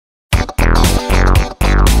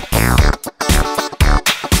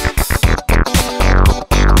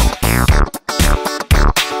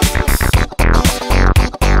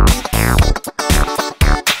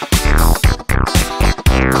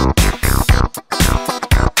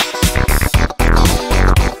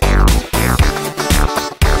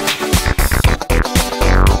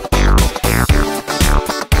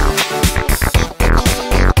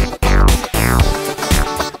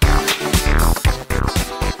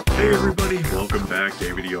Hey everybody, welcome back.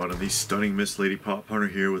 David Eon, the stunning Miss Lady Pop Hunter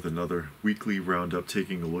here with another weekly roundup,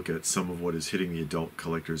 taking a look at some of what is hitting the adult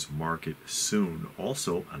collectors market soon.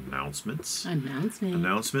 Also, announcements. Next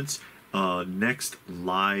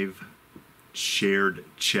live shared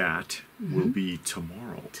chat will be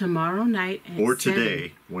tomorrow. Tomorrow night at or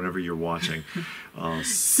today, whenever you're watching.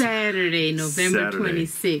 Saturday, November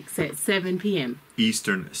 26th at 7 p.m.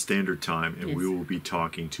 Eastern Standard Time, and we will be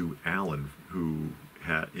talking to Alan, who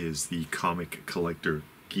is the comic collector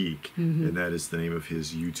geek, and that is the name of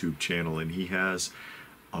his YouTube channel, and he has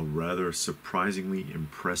a rather surprisingly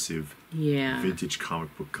impressive vintage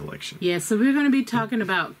comic book collection. Yeah, so we're going to be talking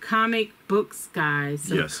about comic books, guys.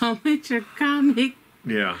 So come with your comic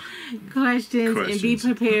questions and be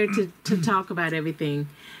prepared to talk about everything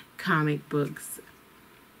comic books.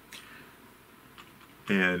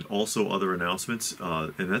 And also other announcements,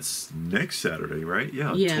 and that's next Saturday, right?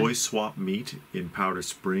 Yeah. Toy Swap Meet in Powder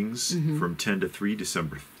Springs from 10 to 3,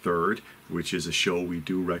 December 3rd, which is a show we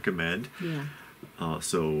do recommend.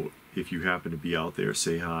 So if you happen to be out there,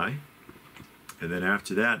 say hi. And then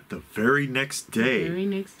after that, the very next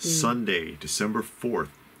day, Sunday, December 4th,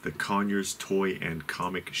 the Conyers Toy and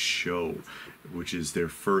Comic Show, which is their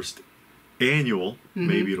first annual.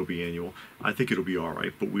 Maybe it'll be annual. I think it'll be all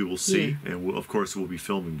right, but we will see. And of course, we'll be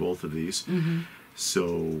filming both of these.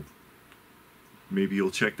 So maybe you'll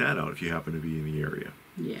check that out if you happen to be in the area.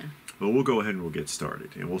 But we'll go ahead and we'll get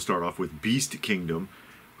started. And we'll start off with Beast Kingdom,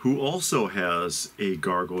 who also has a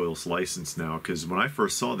Gargoyles license now. Because when I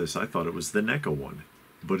first saw this, I thought it was the NECA one.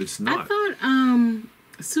 But it's not. I thought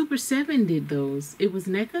Super7 did those. It was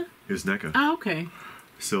NECA? It was NECA. Oh, okay.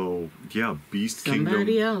 So, yeah, Beast Kingdom.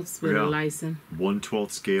 Somebody else with a license.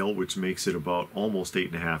 1/12 scale, which makes it about almost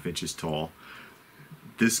 8.5 inches tall.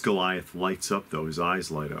 This Goliath lights up, though. His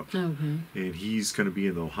eyes light up. Okay. And he's going to be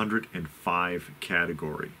in the $105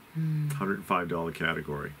 category. $105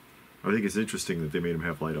 category. I think it's interesting that they made him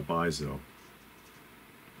have light up eyes, though.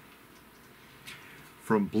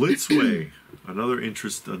 From Blitzway, another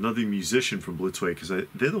musician from Blitzway, because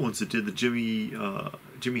they're the ones that did the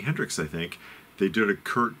Jimi Hendrix, I think. They did a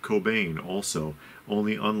Kurt Cobain also,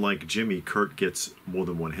 only unlike Jimmy, Kurt gets more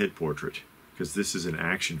than one head portrait, because this is an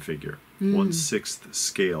action figure, 1/6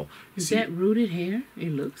 scale. Is that rooted hair?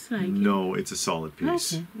 It looks like No, it's a solid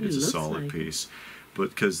piece. Okay. It's a solid piece. But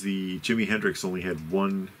because the Jimi Hendrix only had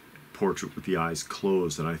one portrait with the eyes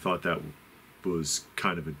closed, and I thought that was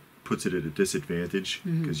kind of puts it at a disadvantage,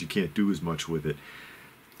 because you can't do as much with it.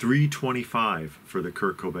 $325 for the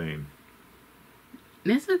Kurt Cobain.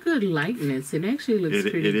 That's a good likeness. It actually looks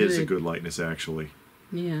pretty good. It is a good likeness, actually.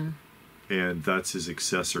 Yeah. And that's his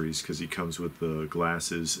accessories, because he comes with the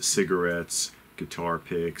glasses, cigarettes, guitar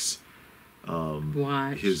picks,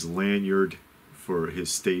 watch. His lanyard for his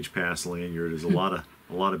stage pass lanyard. There's a lot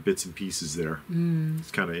of bits and pieces there. It's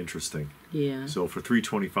kind of interesting. Yeah. So for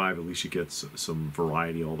 $325, at least you get some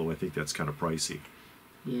variety. Although I think that's kind of pricey.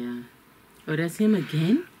 Yeah. Oh, that's him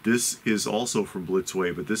again? This is also from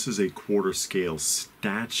Blitzway, but this is a quarter scale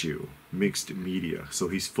statue, mixed media. So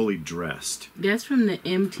he's fully dressed. That's from the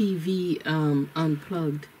MTV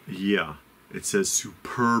Unplugged. Yeah. It says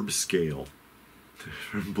superb scale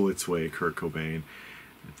from Blitzway, Kurt Cobain.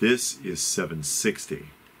 This is $760.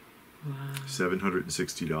 Wow.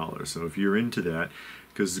 $760. So if you're into that,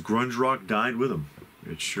 because grunge rock died with him.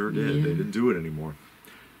 It sure did. Yeah. They didn't do it anymore.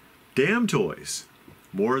 Damn Toys.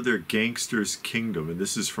 More of their Gangster's Kingdom, and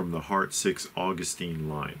this is from the Heart 6 Augustine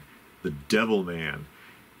line. The Devil Man.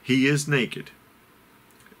 He is naked.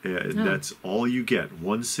 That's all you get.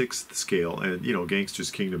 1/6 scale. And, you know,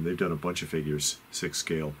 Gangster's Kingdom, they've done a bunch of figures, 6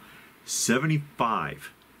 scale. $75.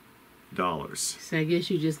 So I guess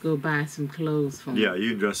you just go buy some clothes for him. Yeah, you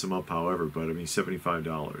can dress them up however, but I mean,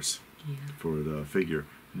 $75 for the figure.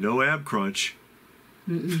 No ab crunch.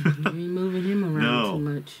 You ain't moving him around too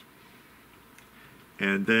much.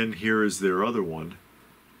 And then here is their other one.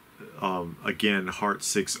 Again, Heart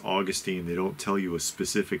 6 Augustine. They don't tell you a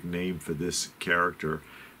specific name for this character.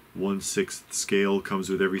 1/6 scale, comes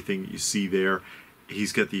with everything you see there.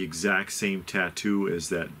 He's got the exact same tattoo as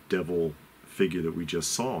that devil figure that we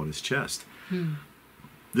just saw on his chest.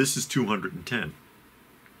 This is $210.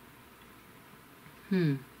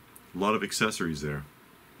 A lot of accessories there.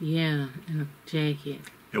 Yeah, and a jacket.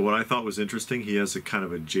 And what I thought was interesting, he has a kind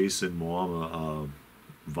of a Jason Momoa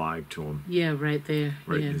vibe to him. Yeah, right there.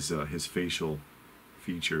 Right, his facial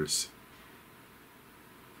features.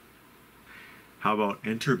 How about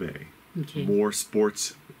Enterbay? Okay. More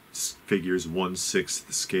sports figures, 1/6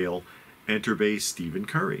 scale. Enterbay Stephen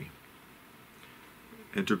Curry.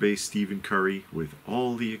 Enterbay Stephen Curry with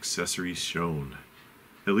all the accessories shown.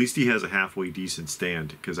 At least he has a halfway decent stand,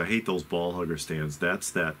 because I hate those ball hugger stands.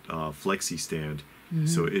 That's that flexi stand,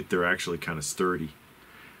 so they're actually kind of sturdy.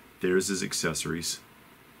 There's his accessories.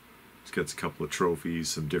 He's got a couple of trophies,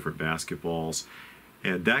 some different basketballs,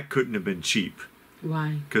 and that couldn't have been cheap.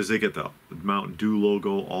 Why? Because they get the Mountain Dew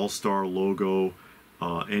logo, All-Star logo,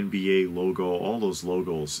 NBA logo, all those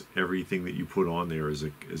logos. Everything that you put on there is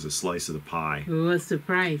a slice of the pie. What's the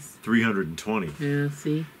price? $320. Yeah,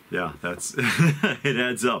 see? Yeah, that's it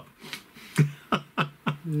adds up.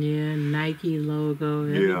 Yeah, Nike logo.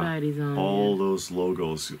 Everybody's on all there. Those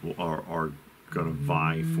logos are going to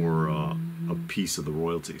vie for a piece of the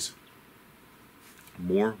royalties.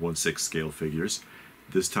 More 1/6 scale figures.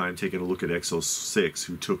 This time taking a look at X06,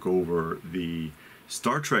 who took over the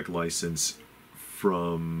Star Trek license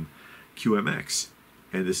from QMX.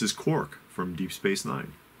 And this is Quark from Deep Space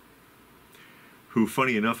Nine, who,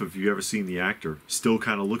 funny enough, if you've ever seen the actor, still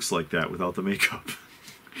kind of looks like that without the makeup.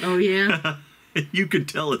 Oh, yeah? You can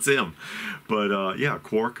tell it's him. But, yeah,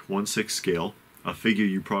 Quark, 1/6 scale. A figure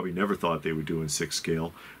you probably never thought they would do in 6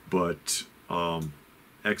 scale. But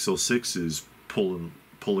X06 is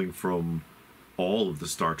pulling from all of the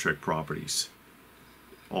Star Trek properties.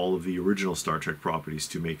 All of the original Star Trek properties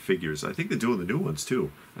to make figures. I think they're doing the new ones,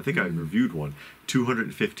 too. I think I reviewed one.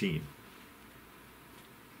 215.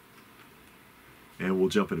 And we'll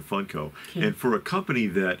jump into Funko. Okay. And for a company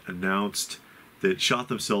that shot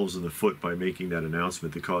themselves in the foot by making that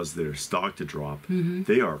announcement that caused their stock to drop,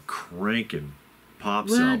 they are cranking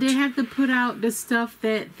pops out. Well, they have to put out the stuff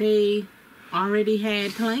that they already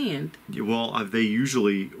had planned. Well, they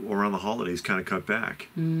usually, around the holidays, kind of cut back.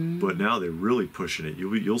 But now they're really pushing it.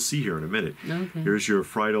 You'll see here in a minute. Okay. Here's your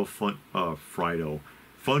Funko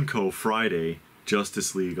Friday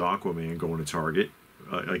Justice League Aquaman going to Target.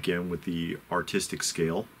 Again, with the artistic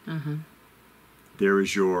scale. There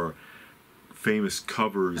is your famous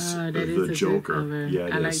covers of the Joker. Yeah,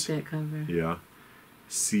 I like that cover. Yeah.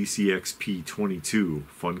 CCXP 22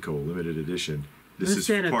 Funko limited edition. This is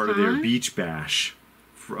part of their Beach Bash.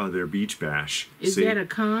 Is that a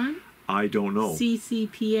con? I don't know.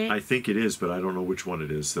 CCPA? I think it is, but I don't know which one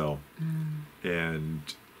it is, though. And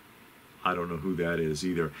I don't know who that is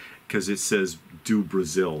either, because it says do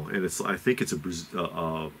Brazil, and I think it's a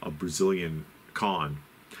Brazilian con.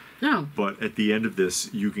 No. But at the end of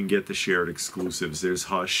this, you can get the shared exclusives. There's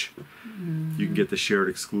Hush. You can get the shared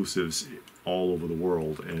exclusives all over the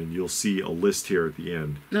world, and you'll see a list here at the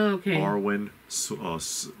end. Okay. Arwen,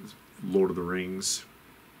 Lord of the Rings,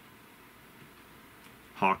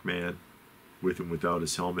 Hawkman, with and without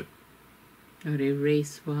his helmet. Oh, they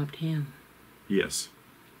race swapped him. Yes.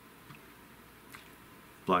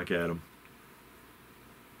 Black Adam.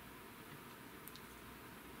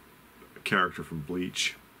 A character from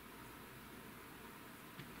Bleach.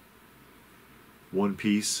 One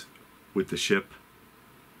Piece with the ship.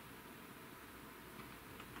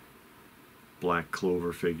 Black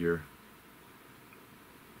Clover figure.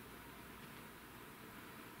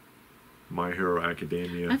 My Hero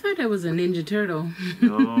Academia. I thought that was a Ninja Turtle.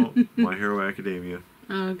 No, My Hero Academia.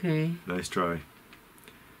 Okay. Nice try.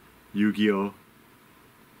 Yu-Gi-Oh!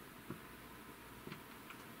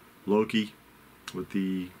 Loki with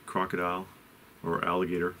the crocodile or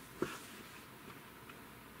alligator.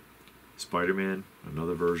 Spider-Man,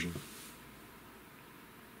 another version.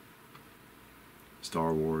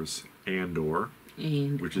 Star Wars, Andor,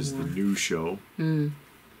 which is the new show.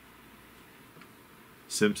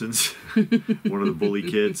 Simpsons, one of the bully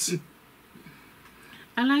kids.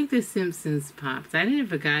 I like the Simpsons pops. I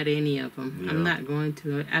never got any of them. Yeah. I'm not going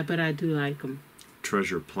to, but I do like them.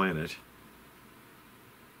 Treasure Planet.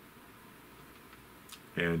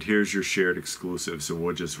 And here's your shared exclusives. So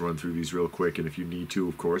we'll just run through these real quick. And if you need to,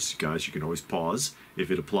 of course, guys, you can always pause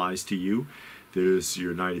if it applies to you. There's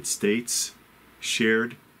your United States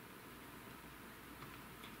shared.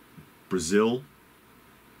 Brazil.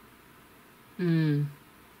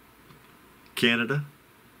 Canada.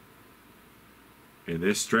 And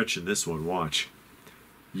they're stretching this one, watch.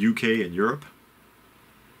 UK and Europe.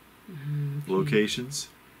 Locations.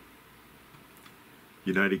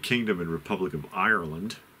 United Kingdom and Republic of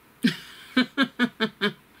Ireland.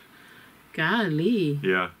 Golly.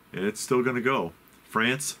 Yeah, and it's still going to go.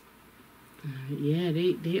 France. Yeah,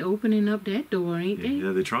 they opening up that door, ain't they?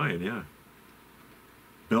 Yeah, they're trying, yeah.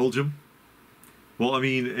 Belgium. Well, I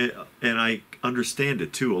mean, and I understand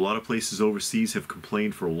it, too. A lot of places overseas have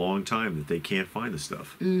complained for a long time that they can't find the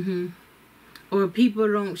stuff. Or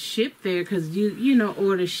people don't ship there because,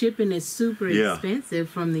 or the shipping is super expensive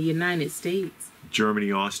from the United States.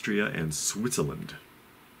 Germany, Austria, and Switzerland.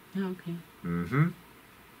 Okay.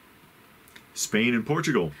 Spain and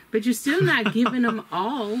Portugal. But you're still not giving them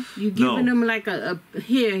all. You're giving them like a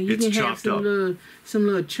here. You can have some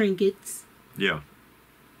little trinkets. Yeah.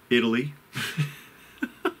 Italy.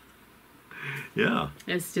 Yeah.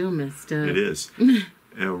 That's still messed up. It is.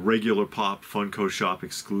 A regular Pop Funko Shop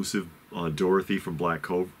exclusive Dorothy from Black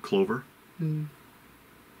Clover. Mm.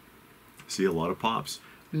 See a lot of Pops.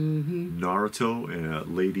 Mm-hmm. Naruto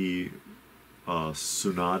and Lady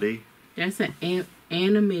Tsunade. That's an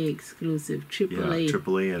anime exclusive. AAA. Yeah,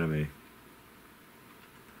 AAA anime.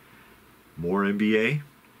 More NBA.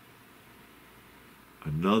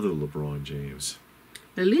 Another LeBron James.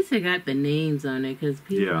 At least they got the names on it, because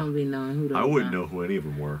people don't be knowing who those are. I wouldn't know who any of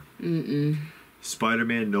them were. Mm-mm.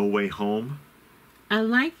 Spider-Man No Way Home. I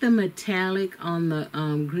like the metallic on the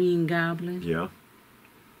Green Goblin. Yeah.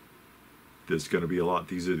 There's going to be a lot.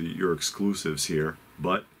 These are your exclusives here.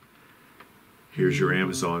 But here's your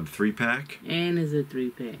Amazon 3-pack. And is a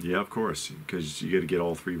 3-pack. Yeah, of course, because you got to get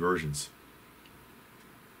all 3 versions.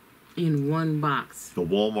 In one box. The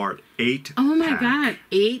Walmart 8-pack. Oh my God,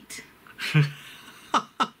 8?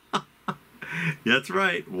 That's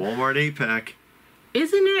right, Walmart 8-pack.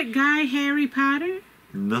 Isn't that guy Harry Potter?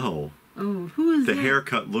 No. Oh, who is that? The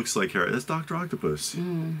haircut looks like Harry. That's Dr. Octopus. I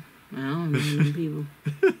don't know them people.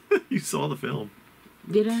 You saw the film.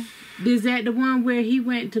 Did I? Is that the one where he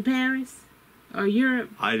went to Paris or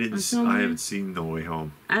Europe? I haven't seen No Way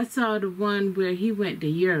Home. I saw the one where he went to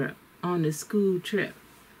Europe on a school trip.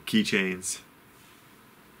 Keychains.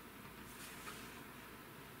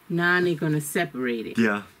 Now they're gonna separate it.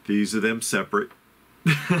 Yeah, these are them separate.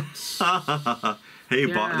 Hey,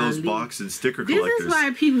 those box and sticker collectors. This is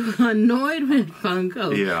why people are annoyed with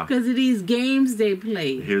Funko. Yeah. Because of these games they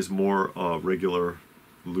play. Here's more regular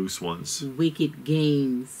loose ones. Wicked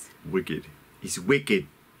games. Wicked. He's wicked.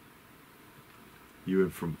 You're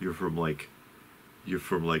from Revere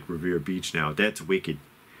Beach now. That's wicked.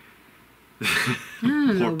 I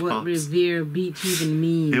don't know what Revere Beach even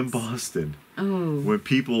means. In Boston. Oh. When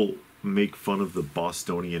people make fun of the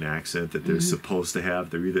Bostonian accent that they're supposed to have,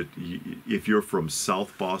 they're either, if you're from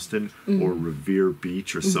South Boston or Revere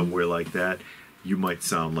Beach or somewhere like that, you might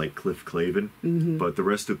sound like Cliff Clavin, but the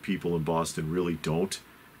rest of people in Boston really don't,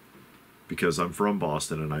 because I'm from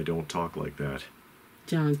Boston and I don't talk like that.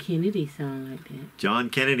 John Kennedy sound like that. John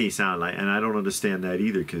Kennedy sound like, and I don't understand that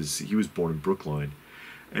either, because he was born in Brookline.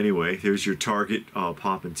 Anyway, here's your Target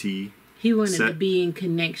Pop and Tea. He wanted to be in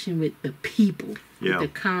connection with the people, with the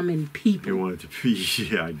common people. He wanted to be,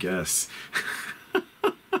 yeah, I guess.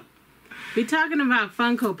 We're talking about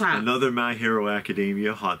Funko Pop. Another My Hero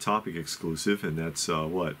Academia Hot Topic exclusive, and that's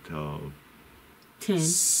what? 10.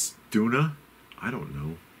 Stuna? I don't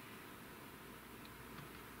know.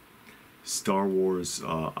 Star Wars,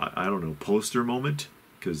 I don't know, poster moment?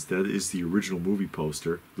 Because that is the original movie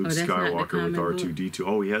poster. Luke Skywalker with R2-D2. Book?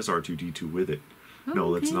 Oh, he has R2-D2 with it. Oh,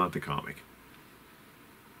 no, that's not the comic.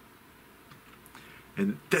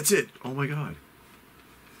 And that's it. Oh my God.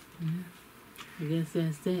 Yeah. I guess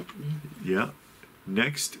that's it. Yeah.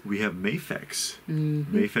 Next, we have Mafex.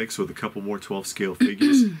 Mafex with a couple more 12-scale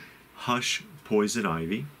figures. Hush, Poison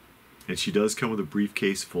Ivy. And she does come with a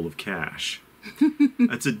briefcase full of cash.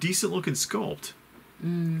 That's a decent-looking sculpt.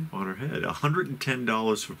 On her head.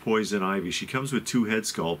 $110 for Poison Ivy. She comes with 2 head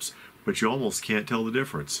sculpts, but you almost can't tell the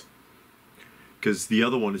difference. Because the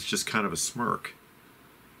other one is just kind of a smirk.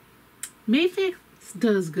 Mafex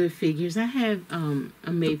does good figures. I have a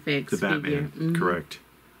Mafex the Batman, figure. Correct.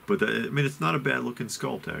 But I mean, it's not a bad-looking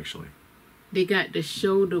sculpt, actually. They got the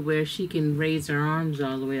shoulder where she can raise her arms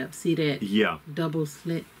all the way up. See that? Yeah. Double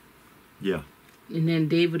slit? Yeah. And then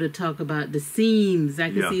David will talk about the seams. I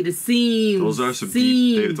can see the seams. Those are some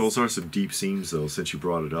deep. Those are some deep seams, though. Since you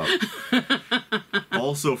brought it up.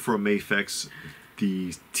 Also from Mafex, the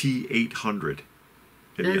T800.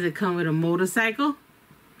 Does it come with a motorcycle?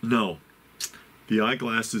 No. The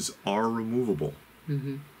eyeglasses are removable.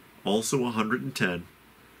 Also 110.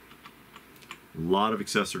 A lot of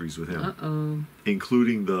accessories with him.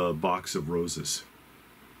 Including the box of roses,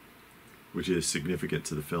 which is significant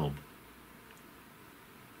to the film.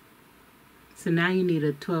 So now you need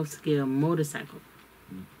a 12-scale motorcycle.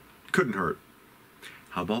 Couldn't hurt.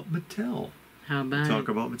 How about Mattel? How about Talk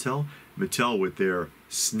about Mattel? Mattel with their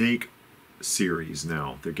Snake series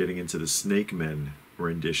now. They're getting into the Snake Men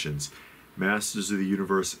renditions. Masters of the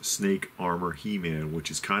Universe Snake Armor He-Man,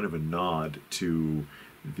 which is kind of a nod to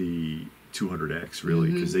the 200X,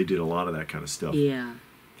 really, because they did a lot of that kind of stuff. Yeah.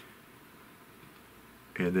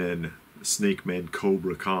 And then Snake Men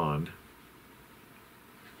Cobra Khan.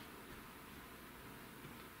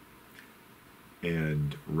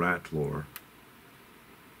 And Ratlore.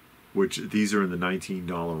 which these are in the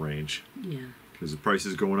 $19 range. Yeah. Because the price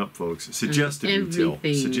is going up, folks.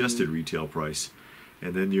 Suggested retail price.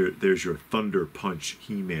 And then there's your Thunder Punch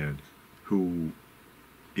He-Man, who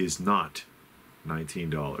is not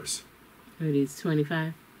 $19. It is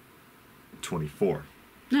 $25. $24.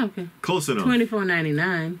 Oh, okay. Close enough.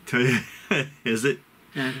 $24.99. Is it?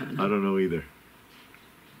 I don't know. I don't know either.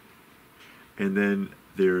 And then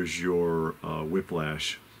there's your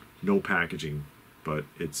Whiplash. No packaging, but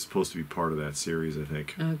it's supposed to be part of that series, I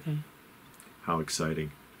think. Okay. How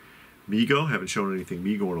exciting. Mego, haven't shown anything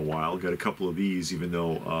Mego in a while. Got a couple of these, even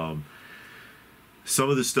though some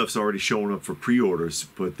of this stuff's already showing up for pre-orders,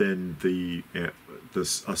 but then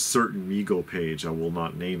a certain Mego page, I will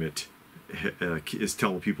not name it, is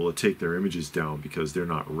telling people to take their images down because they're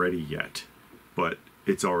not ready yet. But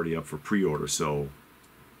it's already up for pre-order, so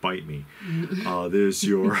bite me. There's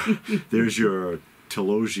your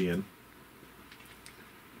Telosian.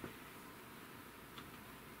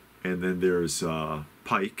 And then there's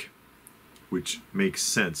Pike, which makes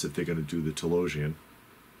sense if they're going to do the Telosian.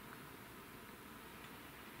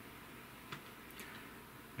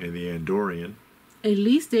 And the Andorian. At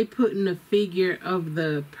least they putting a figure of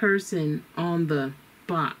the person on the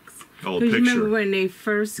box. Oh, because you remember when they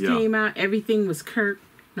first came out, everything was Kirk,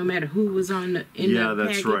 no matter who was on the in the package. Yeah,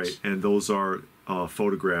 that's right. And those are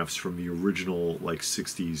photographs from the original, like,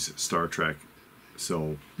 60s Star Trek.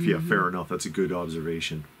 So, yeah, fair enough. That's a good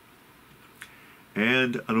observation.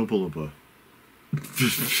 And an Oompa Loompa.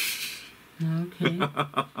 Okay.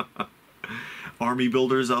 Army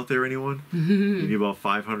builders out there, anyone? You need about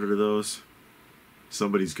 500 of those?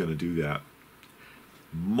 Somebody's going to do that.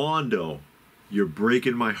 Mondo, you're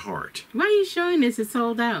breaking my heart. Why are you showing this? It's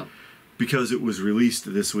sold out. Because it was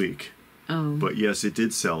released this week. Oh. But yes, it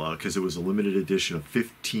did sell out because it was a limited edition of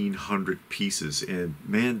 1,500 pieces. And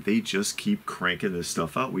man, they just keep cranking this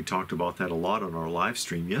stuff out. We talked about that a lot on our live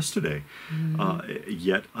stream yesterday.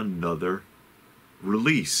 Yet another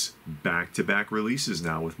release. Back-to-back releases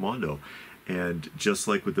now with Mondo. And just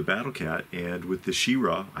like with the Battle Cat and with the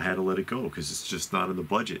She-Ra, I had to let it go because it's just not in the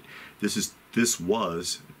budget. This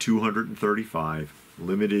was 235,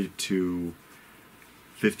 limited to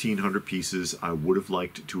 1,500 pieces. I would have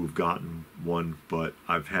liked to have gotten one, but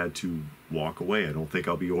I've had to walk away. I don't think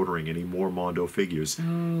I'll be ordering any more Mondo figures.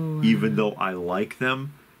 Oh, even though I like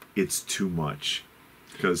them, it's too much.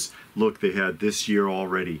 Because, look, they had this year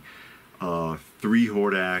already 3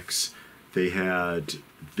 Hordaks. They had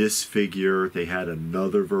this figure. They had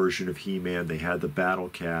another version of He-Man. They had the Battle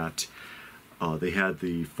Cat. They had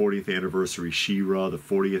the 40th anniversary She-Ra, the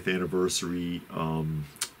 40th anniversary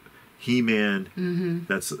He-Man.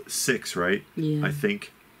 That's 6, right? Yeah. I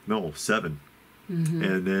think. No, 7.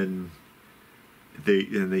 And then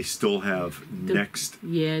they still have next.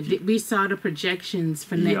 Yeah, we saw the projections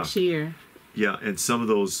for next year. Yeah, and some of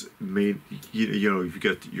those made, you know, you've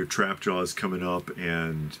got your Trapjaws coming up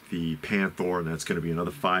and the Panther, and that's going to be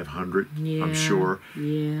another 500, I'm sure.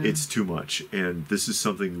 Yeah. It's too much. And this is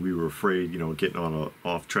something we were afraid, you know, getting on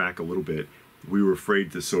off track a little bit. We were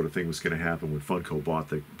afraid this sort of thing was going to happen when Funko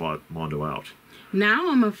bought Mondo out.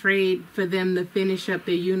 Now I'm afraid for them to finish up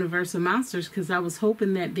their Universal Monsters because I was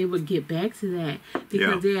hoping that they would get back to that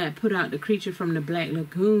because they had put out the Creature from the Black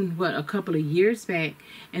Lagoon, a couple of years back,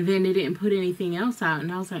 and then they didn't put anything else out.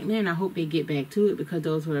 And I was like, man, I hope they get back to it because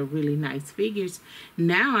those were really nice figures.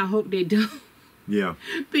 Now I hope they don't. Yeah,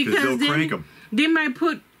 because they'll crank them. They might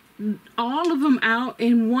put all of them out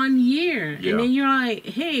in 1 year. Yeah. And then you're like,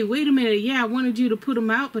 hey, wait a minute. Yeah, I wanted you to put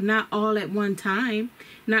them out, but not all at one time.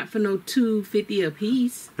 Not for no $250 a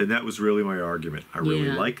piece. And that was really my argument. I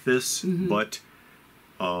really like this, but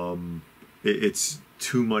it's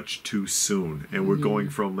too much too soon. And we're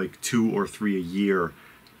going from like 2 or 3 a year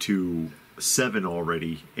to 7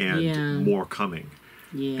 already and more coming.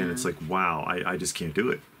 Yeah. And it's like, wow, I just can't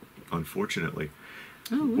do it, unfortunately.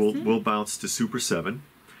 Oh, we'll bounce to Super 7.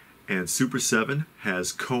 And Super 7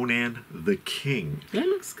 has Conan the King. That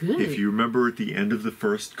looks good. If you remember at the end of the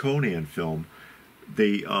first Conan film,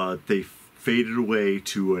 they faded away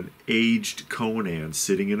to an aged Conan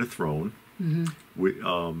sitting in a throne.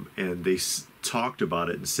 And they talked about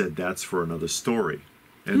it and said that's for another story.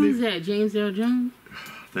 And who's that? James Earl Jones?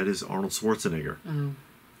 That is Arnold Schwarzenegger. Oh.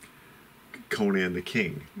 Conan the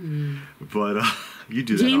King. But you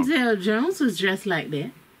do that. James Earl Jones was dressed like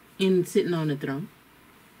that and sitting on the throne.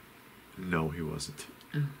 No, he wasn't.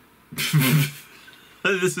 Oh.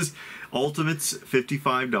 This is Ultimate's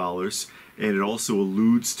 $55, and it also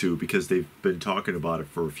alludes to, because they've been talking about it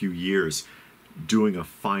for a few years, doing a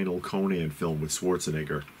final Conan film with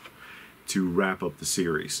Schwarzenegger to wrap up the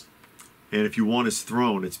series. And if you want his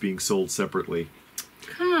throne, it's being sold separately.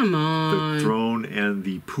 Come on. The throne and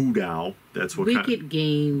the P.O. That's what Wicked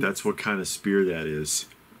Games. That's what kind of spear that is.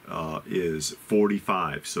 Is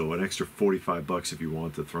 $45. So an extra $45 if you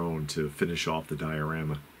want the throne to finish off the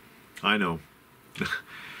diorama. I know.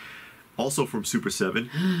 Also from Super7,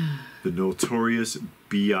 the notorious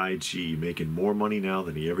B.I.G. making more money now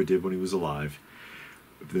than he ever did when he was alive.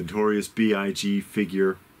 The notorious B.I.G.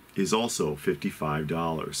 figure is also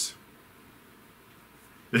 $55.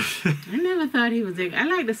 I never thought he was there. I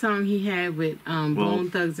like the song he had with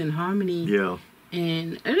Bone Thugs and Harmony. Yeah.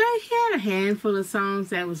 And he had a handful of songs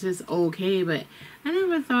that was just okay, but I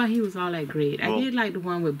never thought he was all that great. Well, I did like the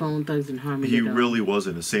one with Bone Thugs and Harmony. He really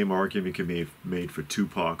wasn't. The same argument can be made for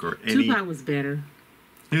Tupac or any... Tupac was better.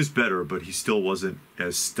 He was better, but he still wasn't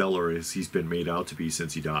as stellar as he's been made out to be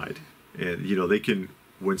since he died. And, you know, they can...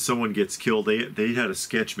 When someone gets killed, they had a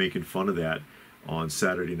sketch making fun of that on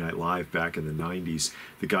Saturday Night Live back in the 90s.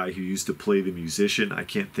 The guy who used to play the musician, I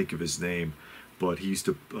can't think of his name, but he used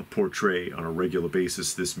to portray on a regular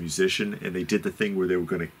basis this musician, and they did the thing where they were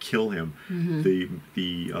going to kill him. The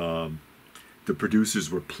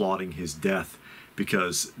producers were plotting his death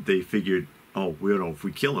because they figured, oh, we don't know, if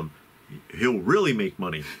we kill him, he'll really make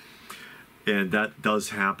money. And that does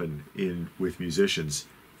happen with musicians.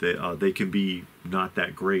 They can be not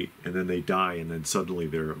that great, and then they die, and then suddenly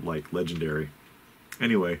they're like legendary.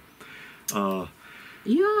 Anyway,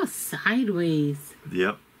 you're sideways.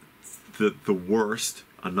 Yep. The worst,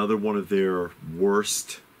 another one of their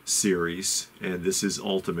worst series, and this is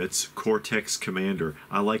Ultimates, Cortex Commander.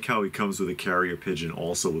 I like how he comes with a carrier pigeon,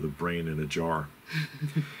 also with a brain in a jar.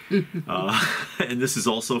 And this is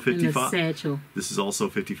also 55. And a satchel. This is also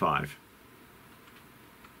 55.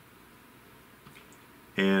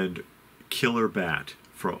 And Killer Bat,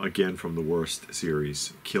 again from the worst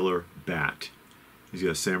series, Killer Bat. He's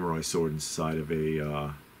got a samurai sword inside of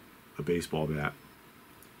a baseball bat.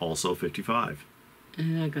 Also 55.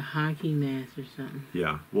 And like a hockey mask or something.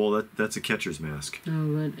 Yeah. Well, that's a catcher's mask. Oh,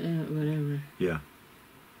 whatever. Yeah.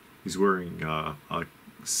 He's wearing a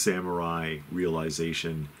samurai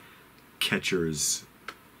realization catcher's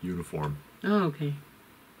uniform. Oh, okay.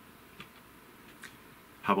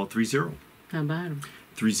 How about Threezero? How about him?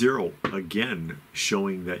 Threezero, again,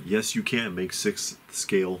 showing that, yes, you can make 6th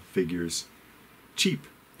scale figures cheap.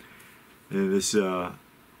 And this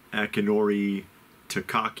Akinori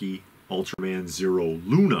Takaki Ultraman Zero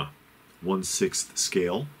Luna, 1/6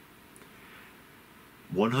 scale,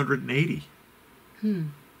 $180.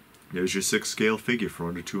 There's your 6th scale figure for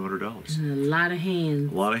under $200. And a lot of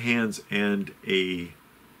hands. A lot of hands and a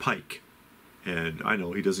pike. And I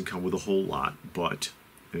know he doesn't come with a whole lot, but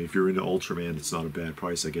if you're into Ultraman, it's not a bad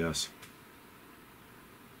price, I guess.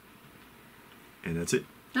 And that's it.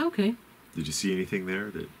 Okay. Did you see anything there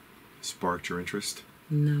that sparked your interest?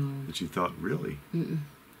 No. That you thought, really?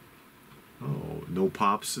 Oh, no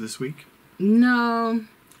pops this week? No.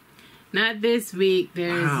 Not this week.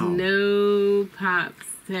 There's no pops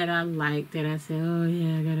that I like that I said, oh,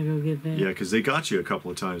 yeah, I gotta go get that. Yeah, because they got you a couple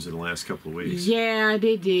of times in the last couple of weeks. Yeah,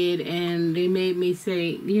 they did. And they made me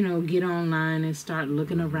say, you know, get online and start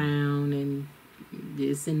looking around and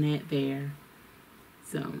this and that there.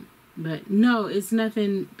 So, but no, it's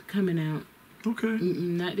nothing coming out. Okay.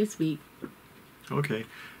 Not this week. Okay.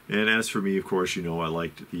 And as for me, of course, you know, I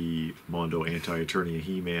liked the Mondo Anti-Eternia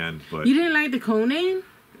He-Man, but... You didn't like the Conan?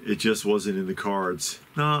 It just wasn't in the cards.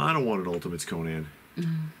 No, I don't want an Ultimates Conan.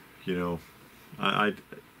 You know,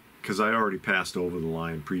 because I already passed over the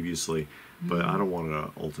line previously, but I don't want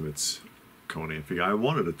an Ultimates Conan figure. I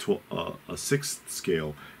wanted a 6th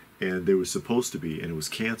scale, and there was supposed to be, and it was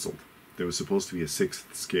canceled. There was supposed to be a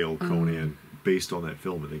 6th scale Conan based on that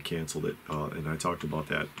film, and they canceled it. And I talked about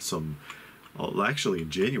that actually in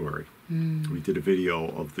January. We did a video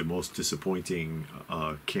of the most disappointing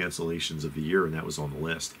cancellations of the year, and that was on the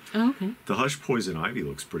list. Oh, okay. The Hush Poison Ivy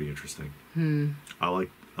looks pretty interesting. I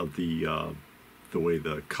like the way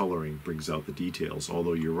the coloring brings out the details,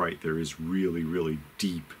 although you're right, there is really, really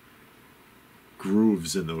deep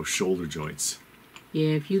grooves in those shoulder joints. Yeah,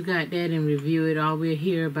 if you got that and review it, all we'll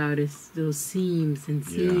hear about is those seams and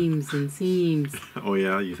seams and seams. Oh,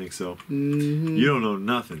 yeah? You think so? You don't know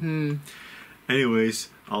nothing. Anyways,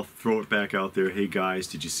 I'll throw it back out there. Hey, guys,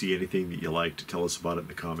 did you see anything that you liked? Tell us about it in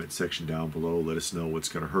the comment section down below. Let us know what's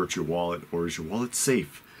going to hurt your wallet, or is your wallet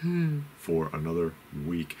safe for another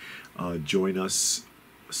week. Join us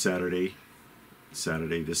Saturday,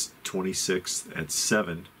 this 26th at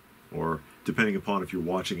 7, or depending upon if you're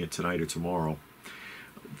watching it tonight or tomorrow.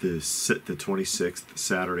 The 26th,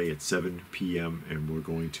 Saturday at 7 p.m., and we're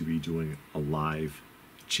going to be doing a live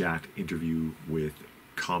chat interview with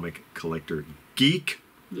Comic Collector Geek.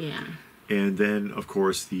 Yeah. And then, of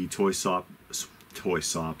course, the Toy Swap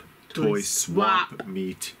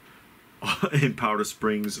meet in Powder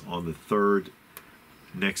Springs on the 3rd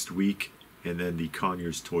next week. And then the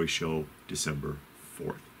Conyers Toy Show December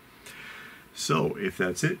 4th. So, if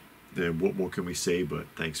that's it, then what more can we say but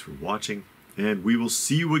thanks for watching. And we will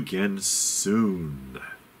see you again soon.